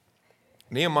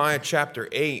Nehemiah chapter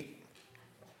 8.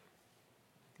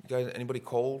 You guys, anybody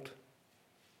cold?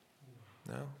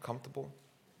 No? Comfortable?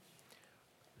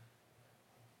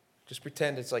 Just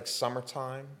pretend it's like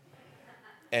summertime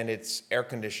and it's air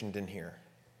conditioned in here.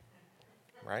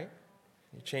 Right?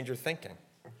 You change your thinking.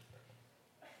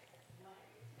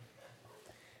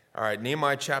 All right,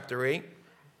 Nehemiah chapter 8.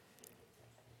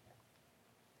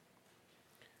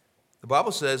 The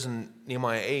Bible says in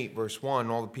Nehemiah 8, verse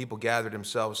 1, all the people gathered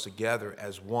themselves together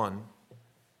as one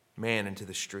man into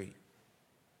the street.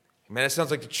 Man, that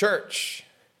sounds like the church.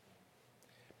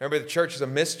 Remember, the church is a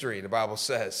mystery, the Bible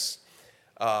says.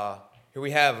 Here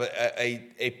we have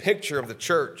a picture of the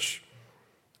church.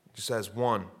 It just says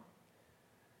one.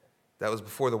 That was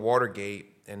before the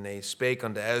Watergate, and they spake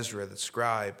unto Ezra the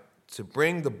scribe to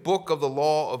bring the book of the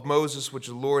law of Moses, which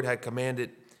the Lord had commanded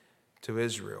to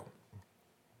Israel.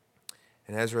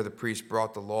 And Ezra the priest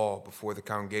brought the law before the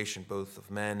congregation, both of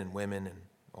men and women, and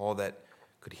all that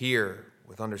could hear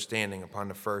with understanding upon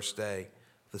the first day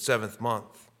of the 7th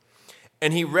month.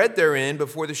 And he read therein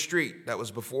before the street, that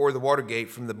was before the Watergate,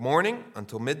 from the morning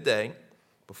until midday,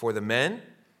 before the men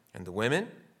and the women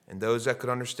and those that could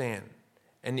understand.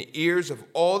 And the ears of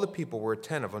all the people were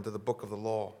attentive unto the book of the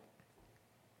law.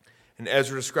 And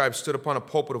Ezra the scribe stood upon a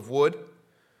pulpit of wood,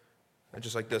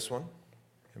 just like this one.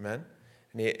 Amen.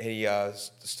 And he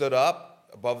stood up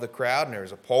above the crowd, and there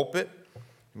was a pulpit.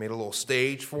 He made a little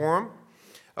stage for him,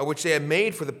 which they had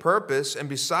made for the purpose. And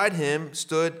beside him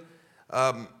stood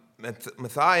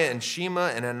Matthiah and Shema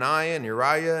and Ananiah and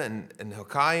Uriah and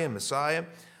Hilkiah and Messiah.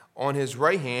 On his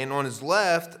right hand, on his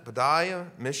left, Pedaiah,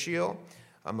 Mishael,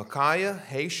 Micaiah,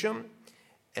 Hashem,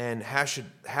 and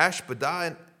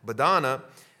Hashbaddanah,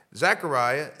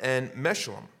 Zechariah, and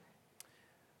Meshullam.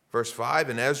 Verse 5,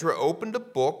 and Ezra opened a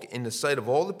book in the sight of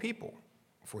all the people,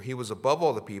 for he was above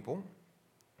all the people,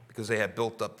 because they had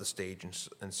built up the stage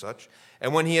and such.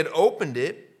 And when he had opened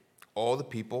it, all the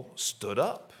people stood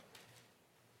up.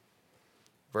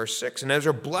 Verse 6, and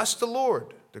Ezra blessed the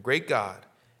Lord, the great God,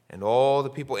 and all the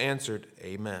people answered,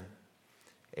 Amen,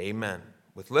 Amen,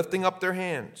 with lifting up their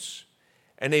hands.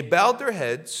 And they bowed their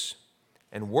heads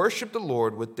and worshiped the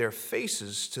Lord with their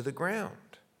faces to the ground.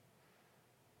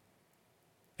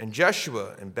 And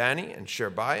Jeshua and Bani and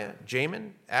Sherebiah,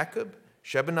 Jamin, Akub,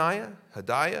 Shebaniah,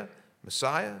 Hadiah,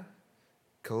 Messiah,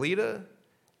 Kelida,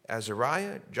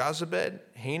 Azariah, Jozabed,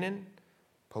 Hanan,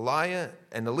 Peliah,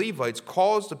 and the Levites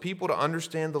caused the people to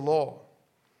understand the law,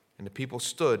 and the people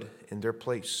stood in their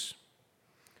place.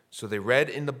 So they read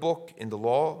in the book, in the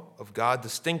law of God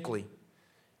distinctly,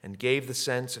 and gave the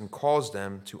sense and caused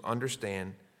them to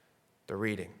understand the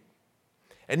reading.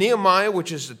 And Nehemiah,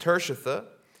 which is the Tirshatha,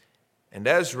 and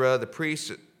Ezra, the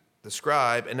priest, the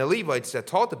scribe, and the Levites that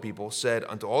taught the people, said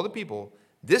unto all the people,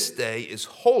 This day is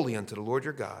holy unto the Lord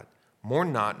your God.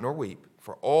 Mourn not, nor weep,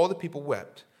 for all the people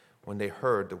wept when they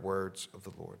heard the words of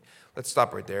the Lord. Let's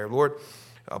stop right there. Lord,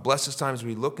 bless this time as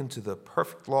we look into the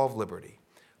perfect law of liberty.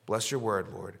 Bless your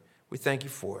word, Lord. We thank you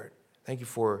for it. Thank you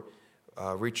for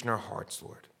reaching our hearts,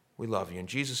 Lord. We love you. In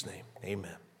Jesus' name,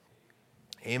 amen.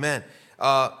 Amen.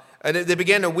 And they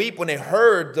began to weep when they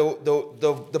heard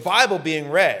the Bible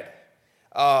being read,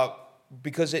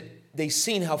 because they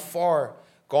seen how far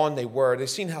gone they were. They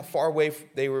seen how far away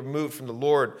they were removed from the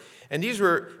Lord. And these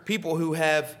were people who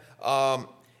have,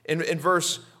 in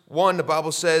verse 1, the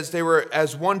Bible says they were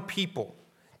as one people.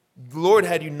 The Lord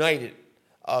had united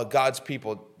God's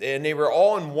people, and they were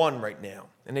all in one right now.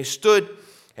 And they stood,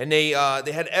 and they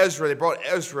had Ezra. They brought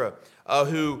Ezra,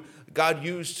 who God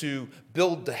used to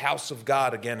build the house of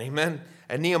God again, amen?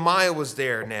 And Nehemiah was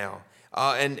there now.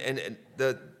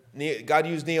 God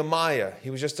used Nehemiah. He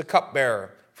was just a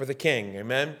cupbearer for the king,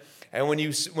 amen? And when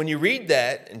you read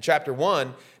that in chapter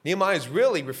 1, Nehemiah is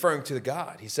really referring to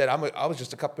God. He said, I was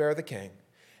just a cupbearer of the king.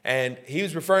 And he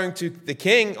was referring to the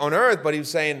king on earth, but he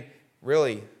was saying,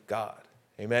 really, God,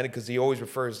 amen? Because he always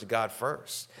refers to God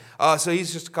first. So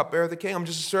he's just a cupbearer of the king. I'm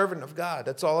just a servant of God.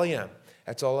 That's all I am.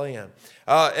 That's all I am.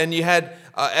 And you had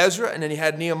Ezra, and then you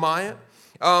had Nehemiah.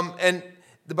 And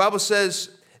the Bible says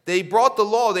they brought the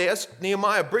law. They asked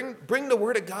Nehemiah, bring the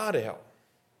word of God out.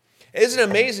 Isn't it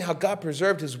amazing how God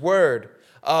preserved his word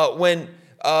when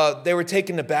they were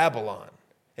taken to Babylon?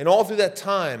 And all through that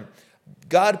time,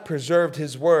 God preserved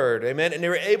his word, amen? And they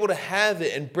were able to have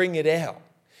it and bring it out.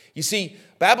 You see,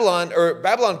 Babylon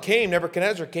came,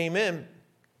 Nebuchadnezzar came in,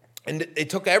 and they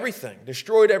took everything,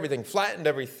 destroyed everything, flattened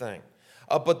everything.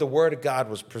 But the word of God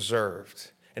was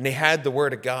preserved, and they had the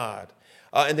word of God,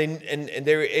 and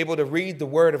they were able to read the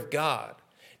word of God.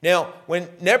 Now, when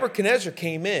Nebuchadnezzar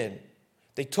came in,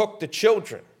 they took the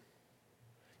children,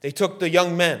 they took the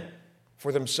young men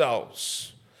for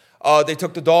themselves. They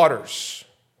took the daughters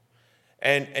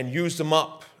and used them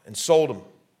up and sold them.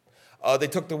 They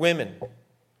took the women.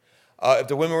 If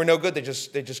the women were no good, they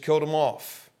just killed them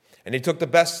off. And they took the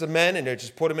best of the men and they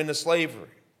just put them into slavery.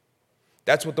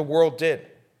 That's what the world did.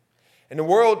 In the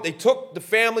world, they took the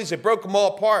families, they broke them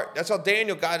all apart. That's how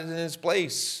Daniel got in his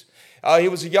place. He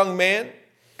was a young man.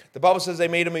 The Bible says they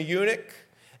made him a eunuch,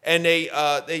 and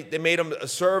they made him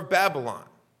serve Babylon.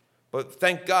 But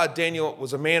thank God, Daniel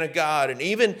was a man of God. And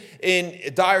even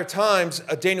in dire times,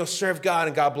 Daniel served God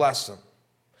and God blessed him.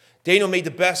 Daniel made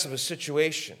the best of his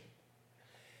situation.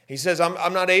 He says,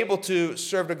 I'm not able to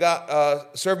serve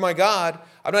my God.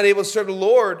 I'm not able to serve the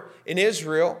Lord in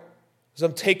Israel because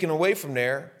I'm taken away from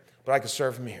there, but I can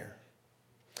serve him here.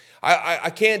 I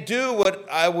can't do what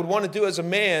I would want to do as a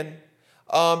man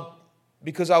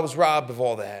because I was robbed of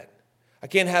all that. I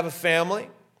can't have a family,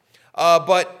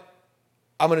 but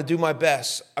I'm going to do my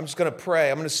best. I'm just going to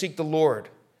pray. I'm going to seek the Lord,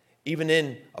 even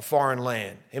in a foreign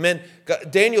land. Amen.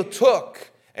 Daniel took,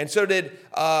 and so did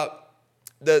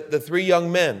the three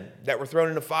young men that were thrown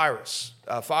into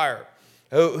fire,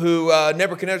 who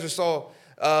Nebuchadnezzar saw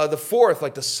the fourth,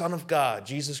 like the Son of God,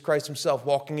 Jesus Christ himself,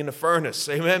 walking in the furnace.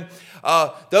 Amen.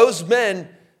 Those men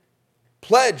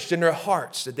pledged in their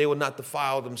hearts that they would not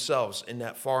defile themselves in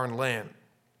that foreign land.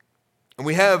 And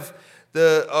we have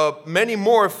the many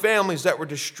more families that were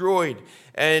destroyed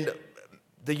and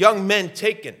the young men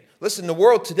taken. Listen, the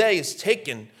world today is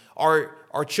taking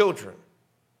our children.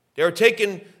 They are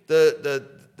taking the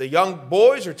young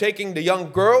boys, they're taking the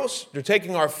young girls, they're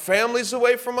taking our families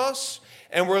away from us,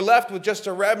 and we're left with just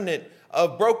a remnant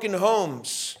of broken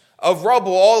homes, of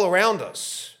rubble all around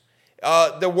us.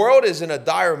 The world is in a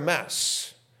dire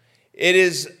mess. It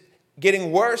is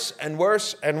getting worse and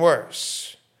worse and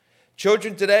worse.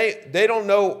 Children today, they don't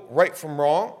know right from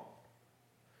wrong.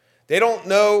 They don't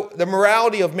know, the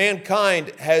morality of mankind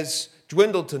has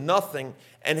dwindled to nothing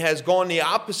and has gone the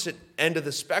opposite end of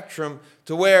the spectrum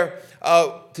to where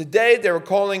today they're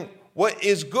calling what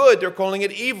is good, they're calling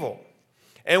it evil.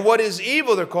 And what is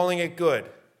evil, they're calling it good.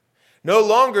 No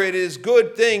longer it is a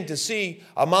good thing to see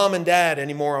a mom and dad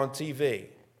anymore on TV.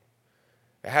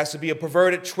 There has to be a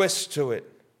perverted twist to it.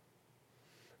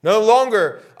 No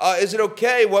longer is it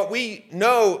okay. What we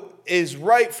know is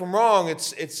right from wrong.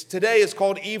 It's today is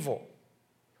called evil.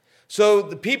 So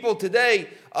the people today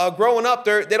growing up,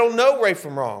 they don't know right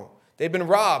from wrong. They've been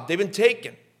robbed. They've been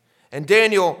taken. And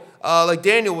Daniel,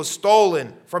 Daniel was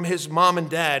stolen from his mom and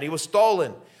dad. He was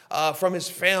stolen from his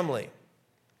family.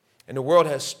 And the world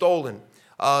has stolen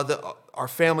our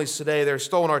families today. They're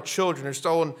stolen our children. They're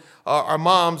stolen our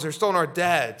moms. They're stolen our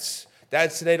dads.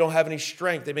 Dads today don't have any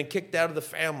strength. They've been kicked out of the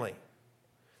family.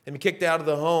 They've been kicked out of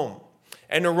the home.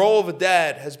 And the role of a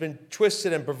dad has been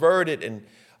twisted and perverted and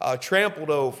trampled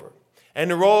over. And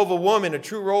the role of a woman, a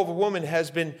true role of a woman, has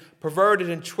been perverted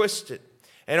and twisted.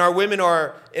 And our women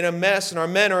are in a mess, and our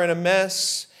men are in a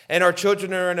mess, and our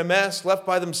children are in a mess, left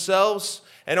by themselves,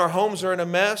 and our homes are in a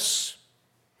mess.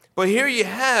 But here you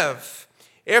have,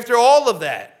 after all of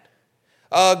that,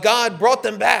 God brought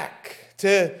them back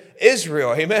to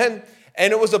Israel, amen?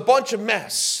 And it was a bunch of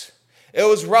mess. It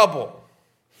was rubble.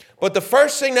 But the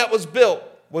first thing that was built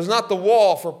was not the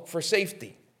wall for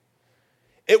safety.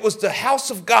 It was the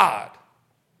house of God.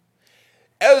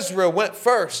 Ezra went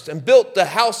first and built the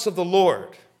house of the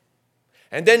Lord.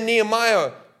 And then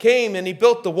Nehemiah came and he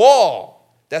built the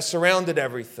wall that surrounded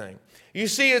everything. You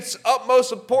see, it's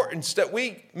utmost importance that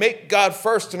we make God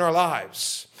first in our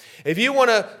lives. If you want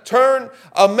to turn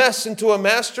a mess into a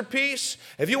masterpiece,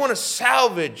 if you want to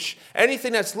salvage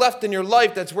anything that's left in your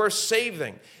life that's worth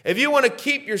saving, if you want to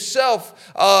keep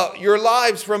yourself, your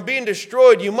lives from being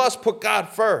destroyed, you must put God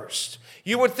first.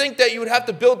 You would think that you would have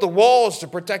to build the walls to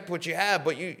protect what you have,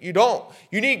 but you don't.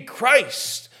 You need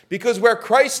Christ, because where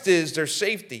Christ is, there's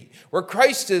safety. Where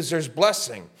Christ is, there's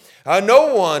blessing.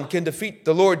 No one can defeat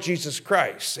the Lord Jesus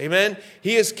Christ. Amen?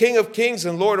 He is King of kings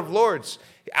and Lord of lords.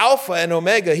 Alpha and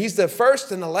Omega. He's the first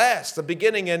and the last, the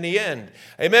beginning and the end.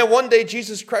 Amen. One day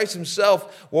Jesus Christ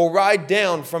himself will ride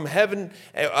down from heaven,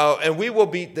 and we will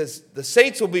be, the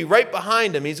saints will be right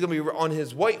behind him. He's going to be on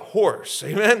his white horse.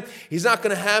 Amen. He's not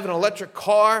going to have an electric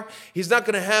car. He's not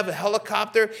going to have a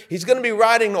helicopter. He's going to be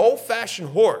riding an old-fashioned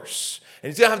horse.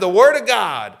 And he's going to have the word of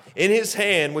God in his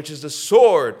hand, which is the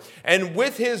sword. And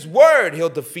with his word, he'll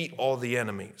defeat all the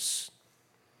enemies.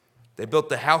 They built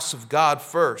the house of God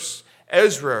first.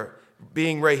 Ezra,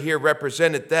 being right here,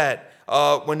 represented that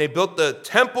when they built the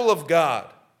temple of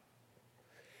God.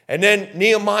 And then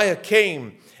Nehemiah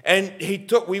came And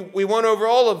we went over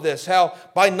all of this, how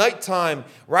by nighttime,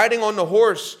 riding on the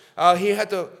horse, he had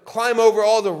to climb over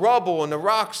all the rubble and the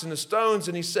rocks and the stones.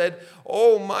 And he said,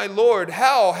 oh, my Lord,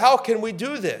 how can we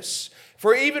do this?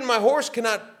 For even my horse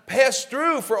cannot pass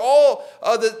through, for all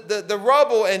the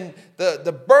rubble and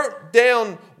the burnt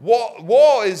down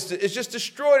wall is just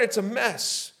destroyed. It's a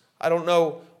mess. I don't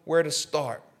know where to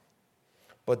start.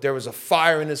 But there was a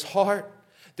fire in his heart.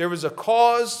 There was a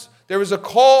cause. There was a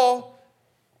call.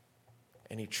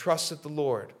 And he trusted the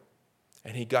Lord.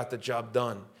 And he got the job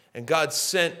done. And God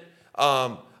sent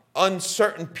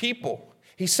uncertain people.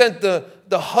 He sent the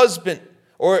husband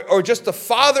or just the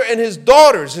father and his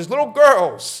daughters, his little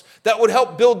girls, that would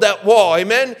help build that wall.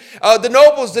 Amen? The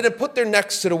nobles didn't put their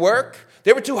necks to the work.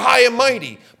 They were too high and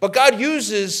mighty. But God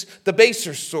uses the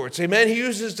baser sorts. Amen? He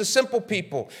uses the simple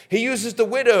people. He uses the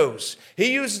widows.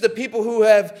 He uses the people who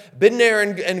have been there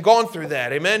and gone through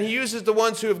that. Amen? He uses the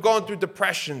ones who have gone through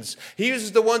depressions. He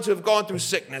uses the ones who have gone through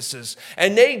sicknesses.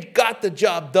 And they got the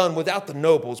job done without the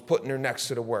nobles putting their necks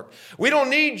to the work. We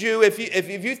don't need you if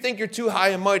you think you're too high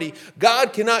and mighty.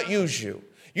 God cannot use you.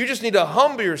 You just need to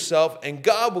humble yourself, and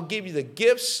God will give you the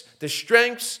gifts, the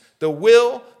strengths, the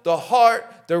will, the heart,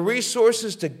 the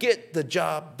resources to get the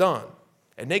job done.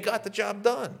 And they got the job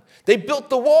done. They built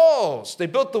the walls. They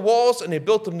built the walls, and they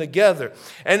built them together.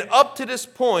 And up to this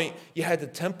point, you had the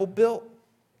temple built.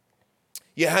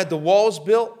 You had the walls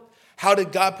built. How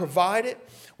did God provide it?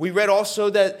 We read also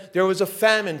that there was a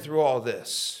famine through all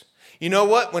this. You know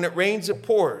what? When it rains, it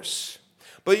pours.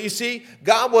 But you see,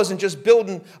 God wasn't just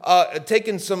building,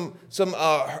 taking some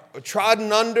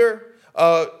trodden under,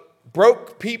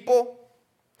 broke people.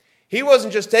 He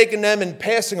wasn't just taking them and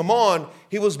passing them on.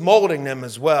 He was molding them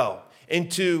as well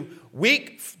into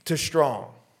weak to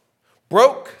strong,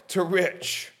 broke to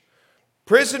rich,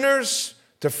 prisoners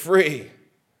to free,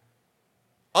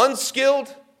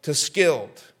 unskilled to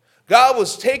skilled. God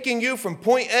was taking you from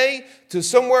point A to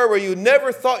somewhere where you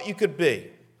never thought you could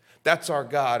be. That's our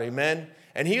God, amen?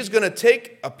 And he's going to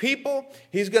take a people,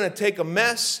 he's going to take a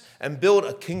mess and build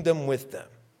a kingdom with them.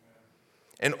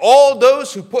 And all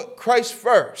those who put Christ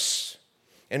first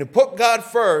and who put God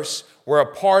first were a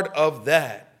part of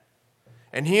that.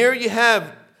 And here you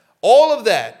have all of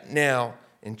that now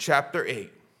in chapter 8.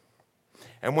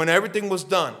 And when everything was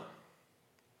done,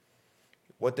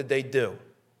 what did they do?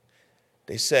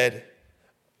 They said,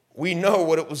 we know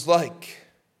what it was like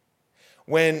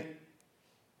when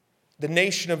the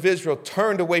nation of Israel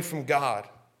turned away from God.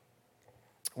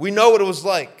 We know what it was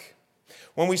like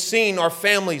when we seen our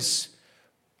families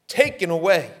taken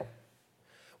away.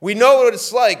 We know what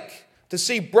it's like to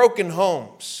see broken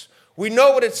homes. We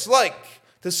know what it's like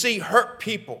to see hurt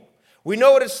people. We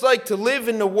know what it's like to live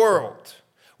in the world.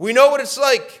 We know what it's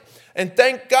like, and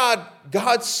thank God,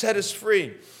 God set us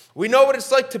free. We know what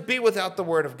it's like to be without the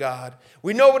Word of God.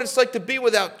 We know what it's like to be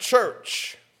without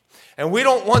church. And we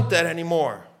don't want that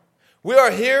anymore. We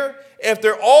are here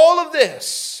after all of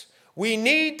this. We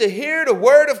need to hear the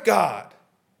Word of God.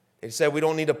 They said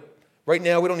right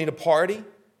now we don't need a party.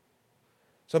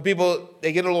 Some people,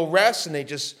 they get a little rest and they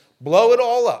just blow it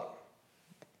all up.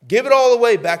 Give it all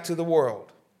away back to the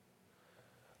world.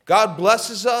 God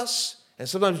blesses us and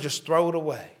sometimes just throw it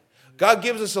away. God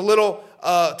gives us a little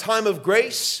time of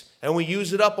grace and we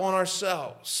use it up on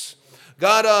ourselves.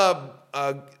 God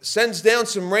sends down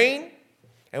some rain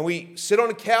and we sit on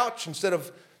a couch instead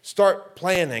of start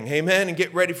planning, amen, and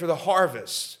get ready for the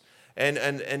harvest.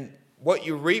 And what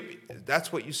you reap,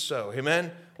 that's what you sow,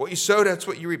 amen? What you sow, that's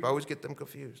what you reap. I always get them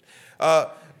confused.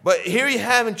 But here you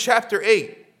have in chapter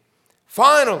 8,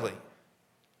 finally,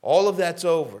 all of that's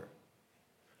over.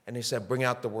 And they said, bring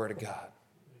out the Word of God.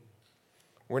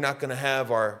 We're not going to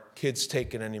have our kids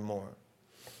taken anymore.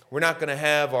 We're not going to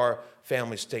have our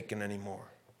families taken anymore.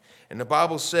 And the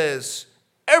Bible says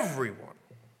everyone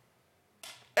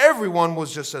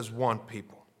was just as one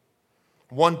people,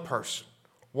 one person,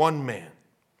 one man.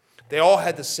 They all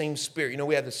had the same spirit. You know,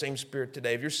 we have the same spirit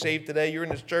today. If you're saved today, you're in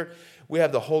this church, we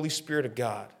have the Holy Spirit of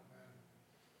God.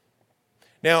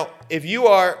 Now, if you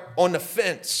are on the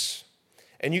fence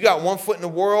and you got one foot in the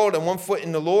world and one foot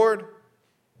in the Lord,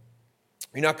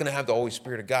 you're not going to have the Holy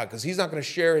Spirit of God because He's not going to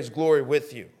share His glory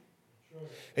with you.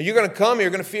 And you're going to come, you're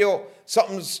going to feel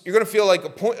you're going to feel like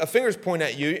a finger's pointing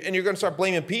at you, and you're going to start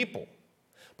blaming people.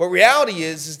 But reality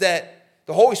is that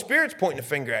the Holy Spirit's pointing a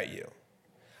finger at you.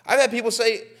 I've had people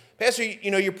say, Pastor,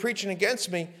 you're preaching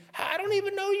against me. I don't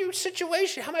even know your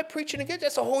situation. How am I preaching against you?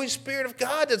 That's the Holy Spirit of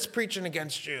God that's preaching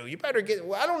against you. You better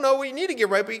I don't know what you need to get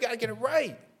right, but you got to get it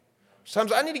right.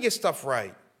 Sometimes I need to get stuff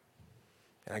right.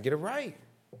 And I get it right.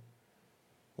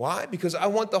 Why? Because I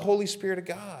want the Holy Spirit of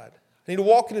God. I I need to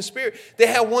walk in the Spirit. They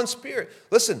had one Spirit.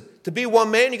 Listen, to be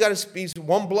one man, you got to be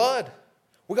one blood.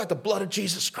 We got the blood of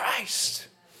Jesus Christ.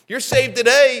 You're saved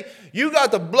today. You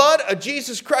got the blood of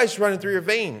Jesus Christ running through your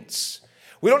veins.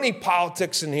 We don't need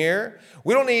politics in here.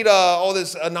 We don't need all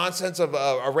this nonsense of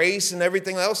a race and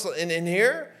everything else in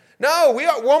here. No, we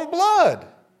are one blood.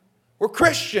 We're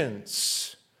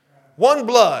Christians. One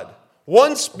blood,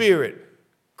 one Spirit,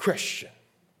 Christian.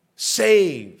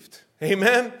 Saved.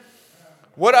 Amen?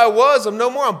 What I was, I'm no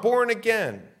more. I'm born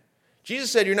again. Jesus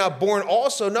said, you're not born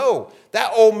also. No,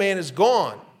 that old man is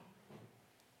gone.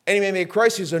 Any man made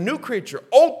Christ, he's a new creature.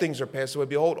 Old things are passed away.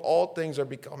 Behold, all things are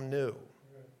become new.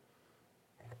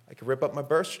 I could rip up my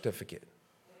birth certificate.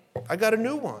 I got a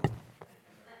new one.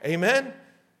 Amen?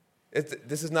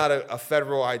 This is not a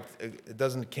federal, it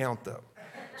doesn't count though.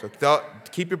 So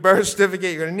keep your birth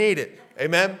certificate, you're going to need it.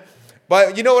 Amen?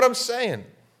 But you know what I'm saying?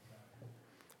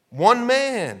 One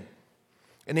man.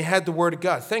 And they had the Word of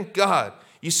God. Thank God.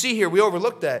 You see here, we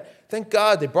overlooked that. Thank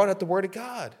God they brought out the Word of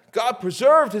God. God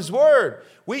preserved His Word.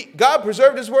 God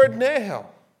preserved His Word now.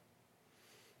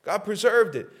 God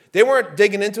preserved it. They weren't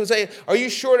digging into it saying, are you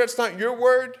sure that's not your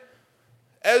word,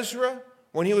 Ezra?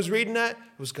 When he was reading that,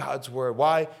 it was God's Word.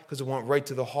 Why? Because it went right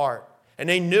to the heart. And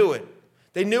they knew it.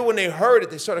 They knew when they heard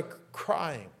it, they started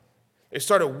crying. They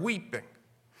started weeping.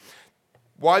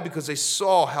 Why? Because they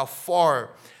saw how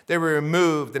far they were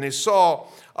removed, and they saw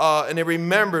and they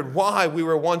remembered why we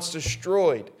were once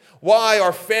destroyed, why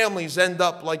our families end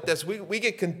up like this. We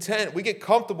get content, we get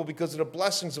comfortable because of the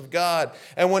blessings of God.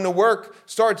 And when the work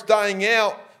starts dying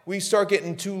out, we start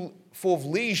getting too full of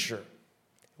leisure,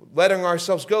 letting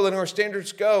ourselves go, letting our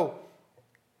standards go.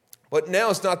 But now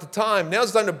it's not the time. Now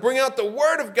it's time to bring out the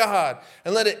Word of God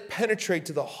and let it penetrate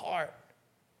to the heart.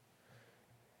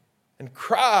 And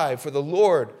cry for the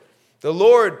Lord. The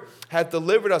Lord hath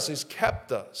delivered us. He's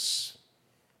kept us.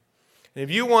 And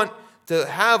if you want to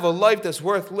have a life that's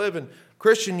worth living,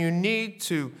 Christian, you need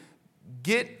to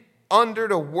get under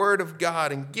the Word of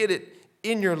God and get it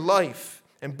in your life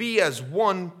and be as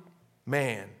one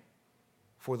man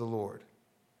for the Lord.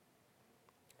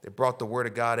 They brought the Word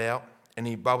of God out, and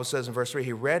the Bible says in verse 3,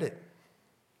 he read it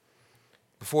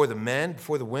before the men,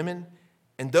 before the women,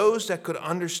 and those that could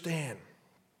understand.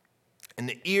 And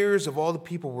the ears of all the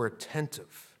people were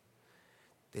attentive.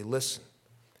 They listened.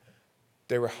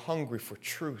 They were hungry for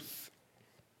truth,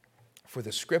 for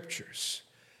the Scriptures.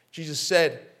 Jesus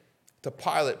said to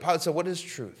Pilate, Pilate said, what is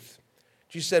truth?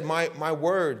 Jesus said, my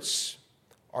words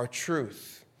are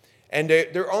truth. And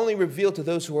they're only revealed to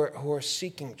those who are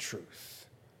seeking truth.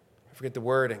 I forget the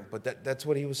wording, but that's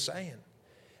what he was saying.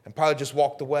 And Pilate just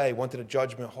walked away, went to the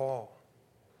judgment hall.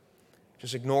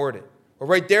 Just ignored it. Well,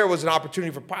 right there was an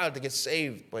opportunity for Pilate to get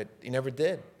saved, but he never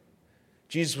did.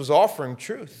 Jesus was offering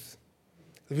truth.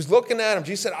 He was looking at him.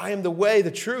 Jesus said, I am the way, the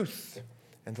truth,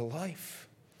 and the life.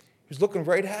 He was looking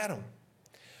right at him.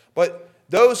 But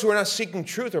those who are not seeking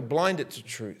truth are blinded to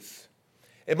truth.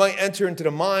 It might enter into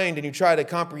the mind and you try to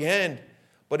comprehend,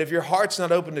 but if your heart's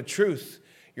not open to truth,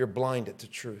 you're blinded to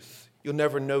truth. You'll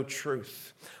never know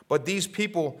truth. But these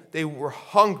people, they were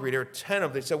hungry. They were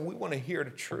attentive. They said, we want to hear the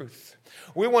truth.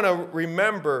 We want to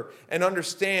remember and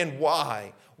understand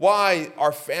why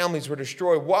our families were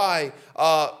destroyed, why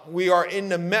we are in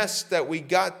the mess that we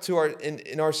got to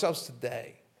in ourselves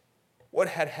today. What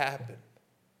had happened?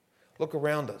 Look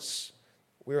around us.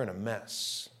 We're in a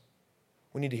mess.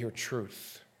 We need to hear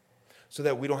truth so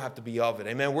that we don't have to be of it.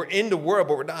 Amen. We're in the world,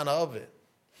 but we're not of it.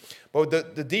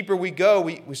 But the deeper we go,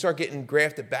 we start getting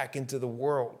grafted back into the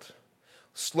world.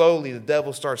 Slowly, the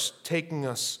devil starts taking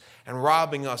us and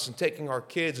robbing us and taking our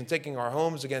kids and taking our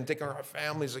homes again, taking our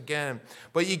families again.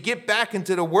 But you get back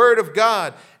into the Word of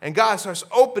God, and God starts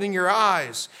opening your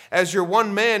eyes as you're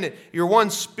one man, you're one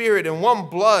spirit and one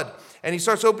blood. And He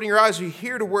starts opening your eyes, you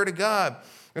hear the Word of God.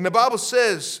 And the Bible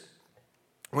says,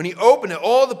 when He opened it,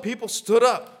 all the people stood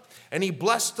up, and He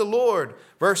blessed the Lord.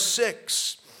 Verse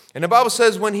 6. And the Bible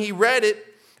says when he read it,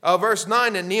 verse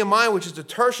 9, that Nehemiah, which is a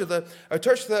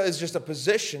Tirshatha is just a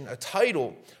position, a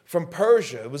title from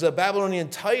Persia. It was a Babylonian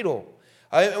title.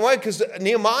 Why? Because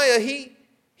Nehemiah,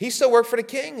 he still worked for the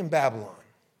king in Babylon.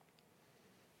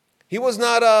 He was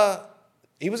not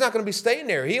going to be staying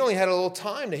there. He only had a little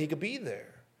time that he could be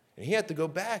there. And he had to go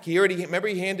back. He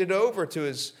handed over to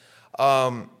his,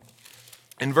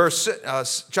 in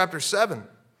chapter 7.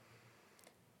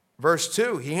 Verse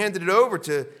 2, he handed it over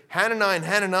to Hananiah, and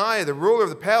Hananiah, the ruler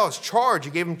of the palace, he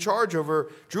gave him charge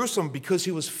over Jerusalem because he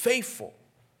was faithful.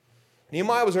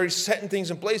 Nehemiah was already setting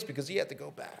things in place because he had to go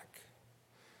back.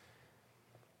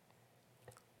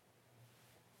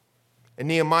 And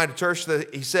Nehemiah to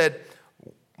Tirshatha, he said,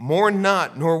 mourn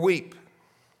not nor weep,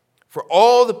 For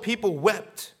all the people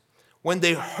wept when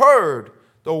they heard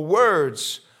the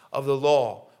words of the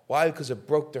law. Why? Because it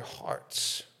broke their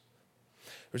hearts.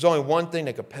 There's only one thing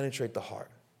that could penetrate the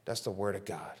heart. That's the word of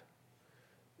God.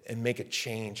 And make a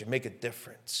change and make a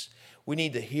difference. We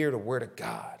need to hear the word of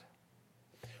God.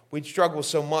 We struggle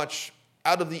so much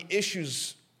out of the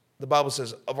issues, the Bible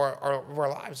says, of our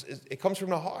lives. It comes from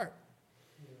the heart.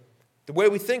 The way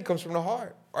we think comes from the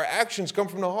heart. Our actions come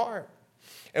from the heart.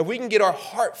 And if we can get our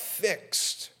heart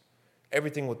fixed,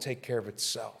 everything will take care of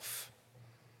itself.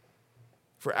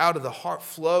 For out of the heart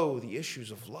flow the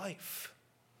issues of life.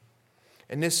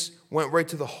 And this went right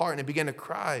to the heart, and it began to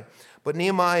cry. But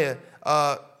Nehemiah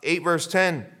 8, verse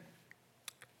 10,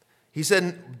 he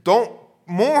said, don't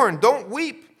mourn, don't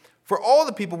weep, for all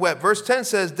the people wept. Verse 10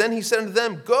 says, then he said unto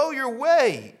them, go your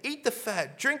way, eat the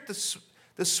fat, drink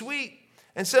the sweet,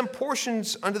 and send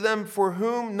portions unto them for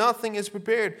whom nothing is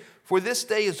prepared. For this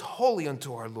day is holy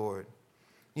unto our Lord.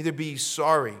 Neither be ye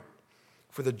sorry,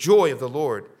 for the joy of the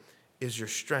Lord is your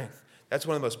strength. That's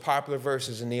one of the most popular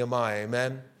verses in Nehemiah,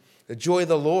 amen? The joy of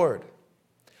the Lord.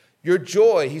 Your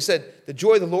joy, he said, the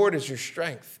joy of the Lord is your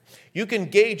strength. You can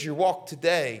gauge your walk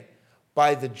today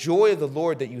by the joy of the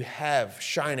Lord that you have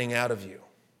shining out of you.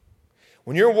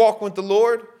 When you're walking with the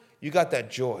Lord, you got that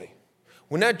joy.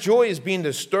 When that joy is being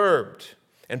disturbed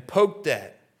and poked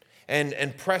at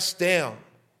and pressed down,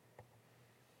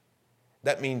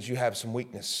 that means you have some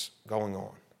weakness going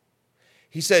on.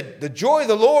 He said, the joy of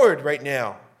the Lord right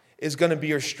now is going to be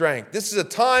your strength. This is a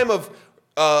time of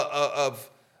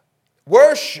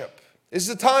worship. This is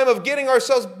a time of getting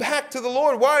ourselves back to the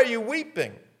Lord. Why are you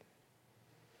weeping?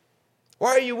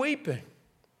 Why are you weeping?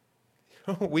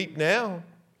 Don't weep now.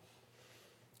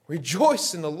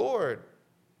 Rejoice in the Lord.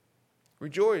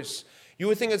 Rejoice. You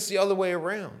would think it's the other way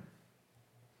around.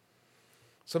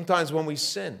 Sometimes when we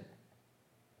sin,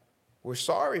 we're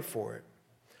sorry for it.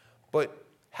 But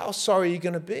how sorry are you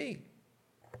going to be?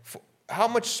 How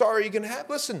much sorry are you going to have?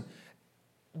 Listen,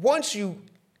 once you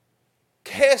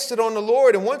cast it on the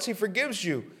Lord and once he forgives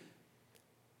you,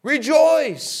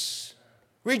 rejoice.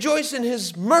 Rejoice in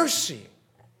his mercy.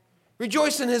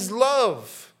 Rejoice in his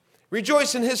love.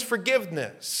 Rejoice in his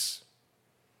forgiveness.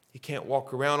 You can't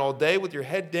walk around all day with your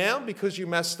head down because you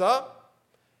messed up.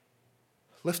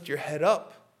 Lift your head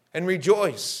up and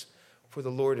rejoice, for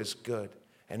the Lord is good,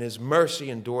 and his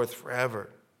mercy endureth forever.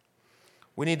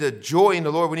 We need to joy in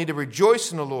the Lord. We need to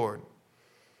rejoice in the Lord.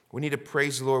 We need to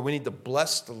praise the Lord. We need to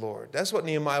bless the Lord. That's what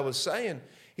Nehemiah was saying.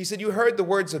 He said, you heard the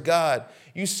words of God.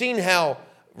 You've seen how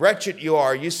wretched you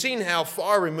are. You've seen how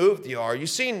far removed you are. You've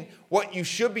seen what you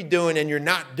should be doing and you're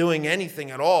not doing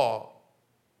anything at all.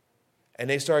 And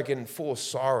they start getting full of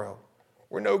sorrow.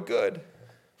 We're no good.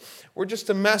 We're just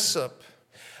a mess up.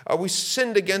 We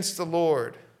sinned against the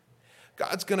Lord.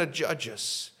 God's going to judge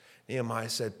us. Nehemiah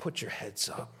said, put your heads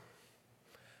up.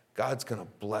 God's going to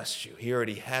bless you. He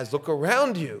already has. Look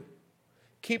around you.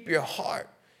 Keep your heart,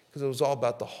 because it was all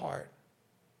about the heart.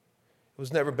 It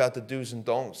was never about the do's and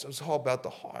don'ts. It was all about the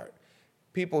heart.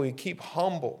 People, you keep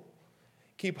humble.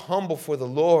 Keep humble for the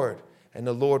Lord, and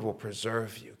the Lord will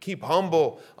preserve you. Keep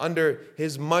humble under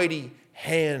his mighty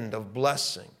hand of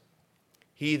blessing.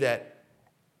 He that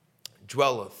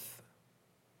dwelleth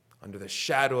under the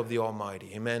shadow of the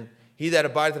Almighty. Amen. He that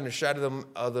abideth under the shadow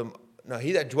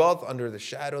he that dwelleth under the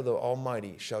shadow of the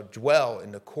Almighty shall dwell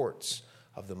in the courts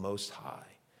of the Most High.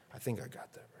 I think I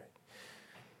got that right.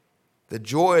 The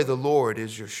joy of the Lord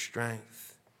is your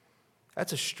strength.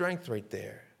 That's a strength right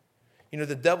there. You know,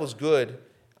 the devil's good.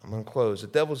 I'm going to close. The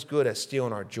devil's good at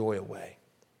stealing our joy away.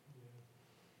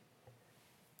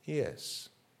 He is.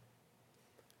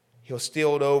 He'll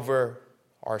steal it over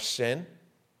our sin,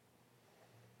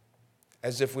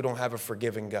 as if we don't have a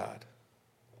forgiving God.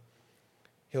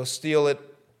 He'll steal it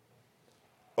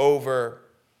over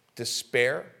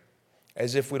despair,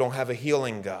 as if we don't have a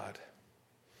healing God.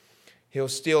 He'll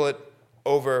steal it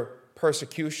over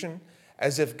persecution,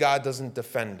 as if God doesn't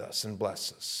defend us and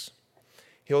bless us.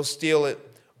 He'll steal it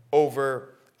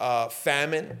over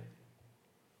famine,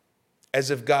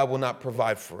 as if God will not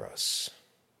provide for us.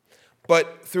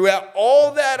 But throughout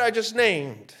all that I just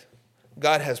named,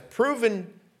 God has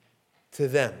proven to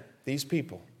them, these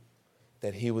people,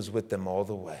 that he was with them all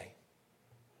the way.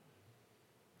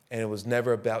 And it was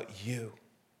never about you.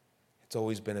 It's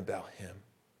always been about him.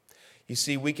 You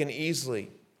see, we can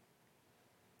easily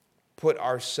put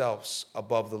ourselves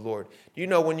above the Lord. Do you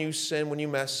know when you sin, when you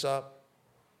mess up,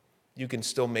 you can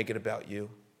still make it about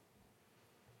you?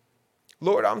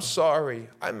 Lord, I'm sorry.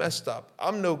 I messed up.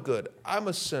 I'm no good. I'm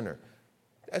a sinner.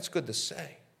 That's good to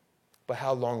say. But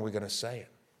how long are we going to say it?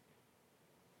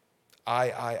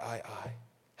 I.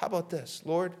 How about this?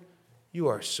 Lord, you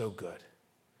are so good,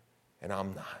 and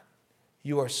I'm not.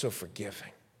 You are so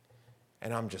forgiving,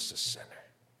 and I'm just a sinner.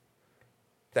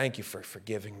 Thank you for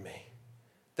forgiving me.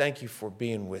 Thank you for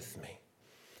being with me.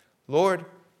 Lord,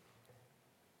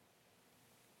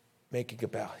 make it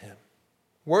about him.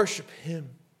 Worship him.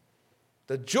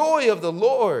 The joy of the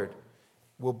Lord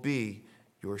will be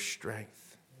your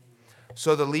strength.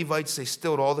 So the Levites, they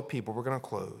stilled all the people. We're going to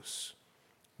close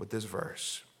with this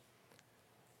verse.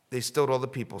 They stilled all the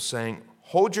people, saying,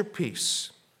 hold your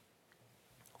peace,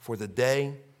 for the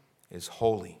day is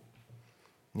holy,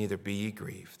 neither be ye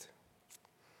grieved.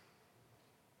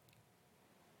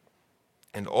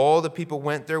 And all the people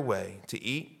went their way to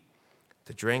eat,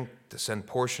 to drink, to send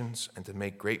portions, and to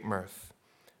make great mirth,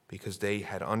 because they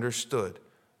had understood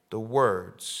the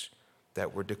words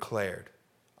that were declared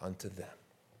unto them.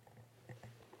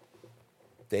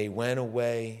 They went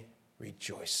away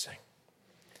rejoicing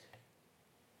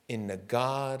in the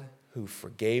God who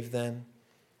forgave them,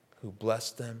 who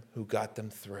blessed them, who got them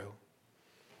through.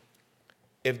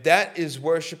 If that is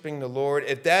worshiping the Lord,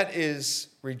 if that is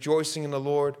rejoicing in the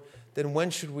Lord, then when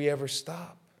should we ever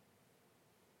stop?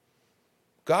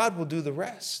 God will do the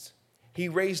rest. He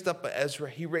raised up a Ezra.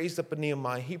 He raised up a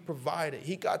Nehemiah. He provided.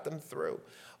 He got them through.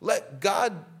 Let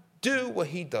God do what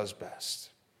he does best.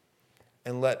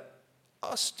 And let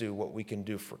us do what we can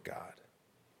do for God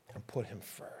and put him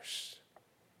first.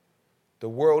 The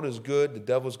world is good. The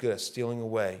devil's good at stealing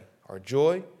away our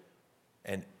joy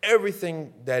and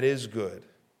everything that is good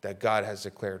that God has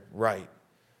declared right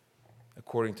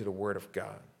according to the word of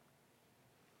God.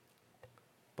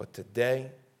 But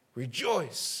today,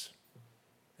 rejoice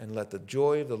and let the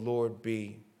joy of the Lord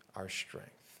be our strength.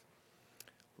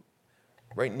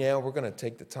 Right now, we're going to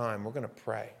take the time. We're going to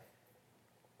pray.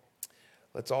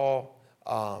 Let's all,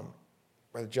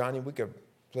 Brother Johnny, we could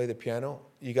play the piano.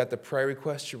 You got the prayer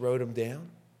requests. You wrote them down.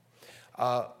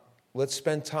 Let's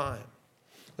spend time.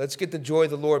 Let's get the joy of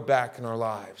the Lord back in our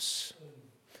lives.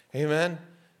 Amen.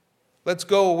 Let's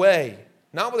go away,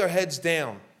 not with our heads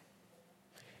down.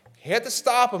 You have to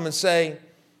stop them and say,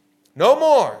 no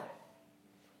more.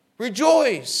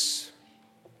 Rejoice.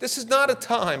 This is not a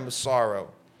time of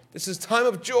sorrow. This is time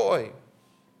of joy.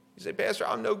 You say, Pastor,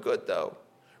 I'm no good though.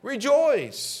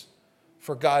 Rejoice,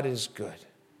 for God is good.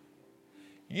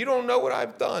 You don't know what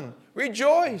I've done.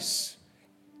 Rejoice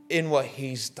in what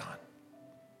he's done.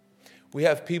 We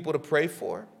have people to pray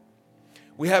for.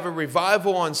 We have a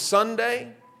revival on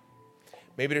Sunday.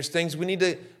 Maybe there's things we need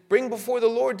to bring before the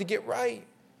Lord to get right.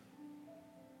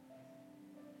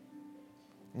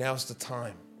 Now's the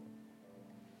time.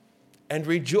 And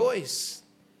rejoice,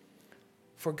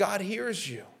 for God hears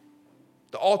you.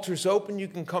 The altar's open. You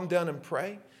can come down and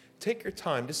pray. Take your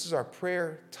time. This is our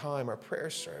prayer time, our prayer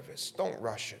service. Don't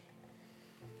rush it.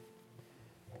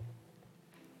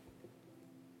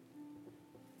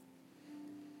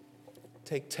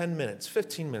 Take 10 minutes,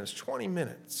 15 minutes, 20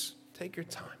 minutes. Take your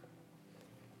time.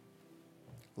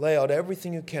 Lay out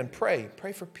everything you can. Pray.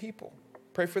 Pray for people.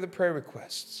 Pray for the prayer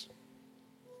requests.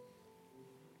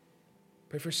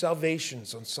 Pray for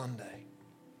salvations on Sunday.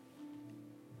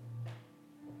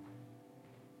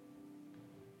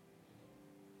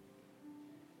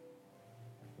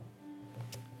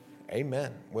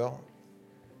 Amen. Well,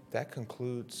 that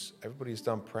concludes, everybody's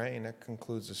done praying. That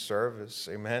concludes the service.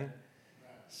 Amen.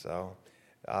 So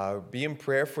be in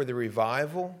prayer for the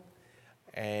revival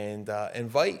and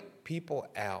invite people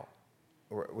out.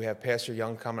 We have Pastor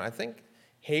Young coming. I think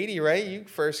Haiti, right? You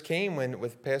first came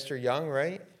with Pastor Young,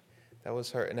 right? That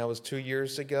was her, and that was 2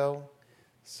 years ago.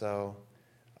 So,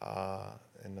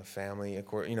 and the family,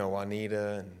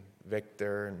 Juanita and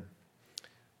Victor, and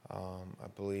I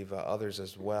believe others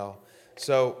as well.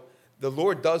 So the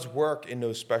Lord does work in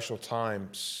those special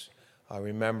times.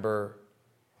 Remember,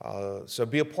 so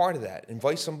be a part of that.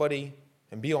 Invite somebody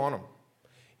and be on them.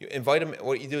 You invite them.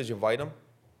 What you do is you invite them.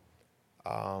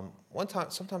 One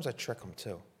time, sometimes I trick them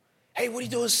too. Hey, what are you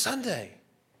doing Sunday?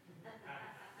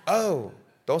 Oh.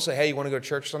 Don't say, hey, you want to go to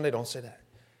church Sunday? Don't say that.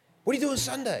 What are you doing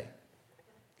Sunday?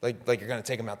 Like you're going to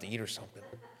take them out to eat or something.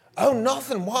 Oh,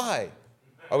 nothing. Why?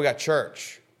 Oh, we got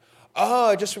church.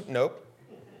 Oh, nope.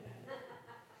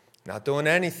 Not doing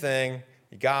anything.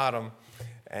 You got them.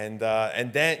 And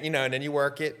then you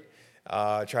work it.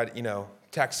 Try to,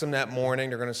 text them that morning.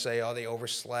 They're going to say, oh, they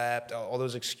overslept. All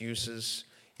those excuses.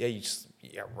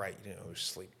 Yeah, right.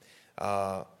 Sleep.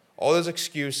 All those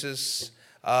excuses.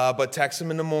 But text them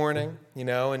in the morning,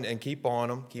 and keep on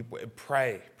them.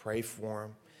 Pray for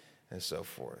them, and so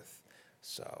forth.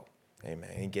 So,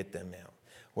 amen, and get them out.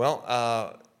 Well,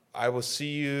 I will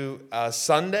see you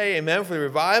Sunday, amen, for the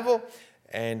revival.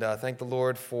 And thank the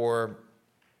Lord for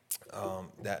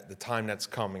that the time that's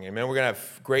coming. Amen. We're going to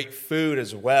have great food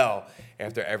as well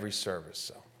after every service.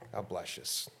 So God bless you.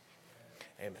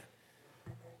 Amen.